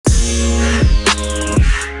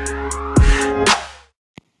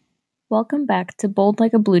Welcome back to Bold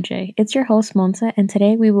Like a Blue Jay. It's your host, Monse, and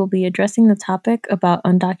today we will be addressing the topic about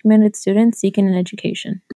undocumented students seeking an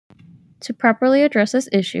education. To properly address this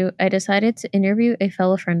issue, I decided to interview a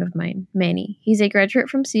fellow friend of mine, Manny. He's a graduate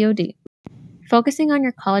from COD. Focusing on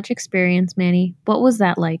your college experience, Manny, what was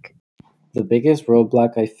that like? The biggest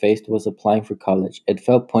roadblock I faced was applying for college. It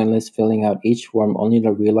felt pointless filling out each form only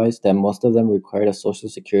to realize that most of them required a social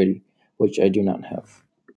security, which I do not have.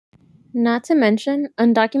 Not to mention,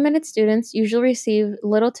 undocumented students usually receive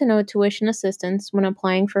little to no tuition assistance when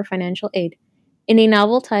applying for financial aid. In a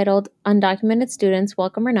novel titled Undocumented Students,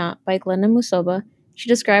 Welcome or Not by Glenda Musoba, she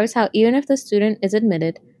describes how even if the student is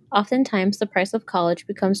admitted, oftentimes the price of college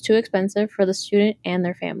becomes too expensive for the student and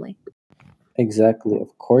their family. Exactly.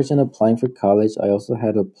 Of course, in applying for college, I also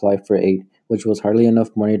had to apply for aid, which was hardly enough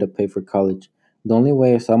money to pay for college. The only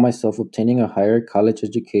way I saw myself obtaining a higher college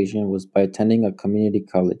education was by attending a community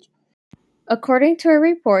college. According to a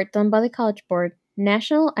report done by the College Board,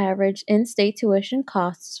 national average in-state tuition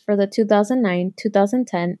costs for the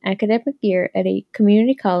 2009-2010 academic year at a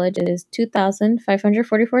community college is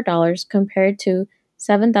 $2,544 compared to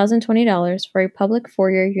 $7,020 for a public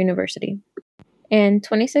four-year university and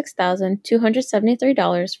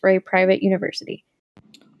 $26,273 for a private university.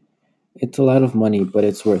 It's a lot of money, but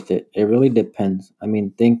it's worth it. It really depends. I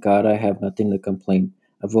mean, thank God I have nothing to complain.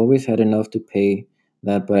 I've always had enough to pay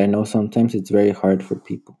that, but I know sometimes it's very hard for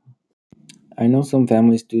people. I know some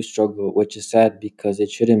families do struggle, which is sad because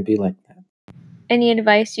it shouldn't be like that. Any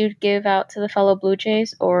advice you'd give out to the fellow Blue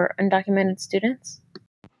Jays or undocumented students?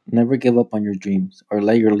 Never give up on your dreams or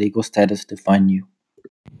let your legal status define you.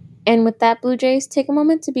 And with that, Blue Jays, take a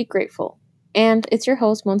moment to be grateful. And it's your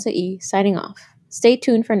host, Monsa E, signing off. Stay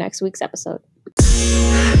tuned for next week's episode.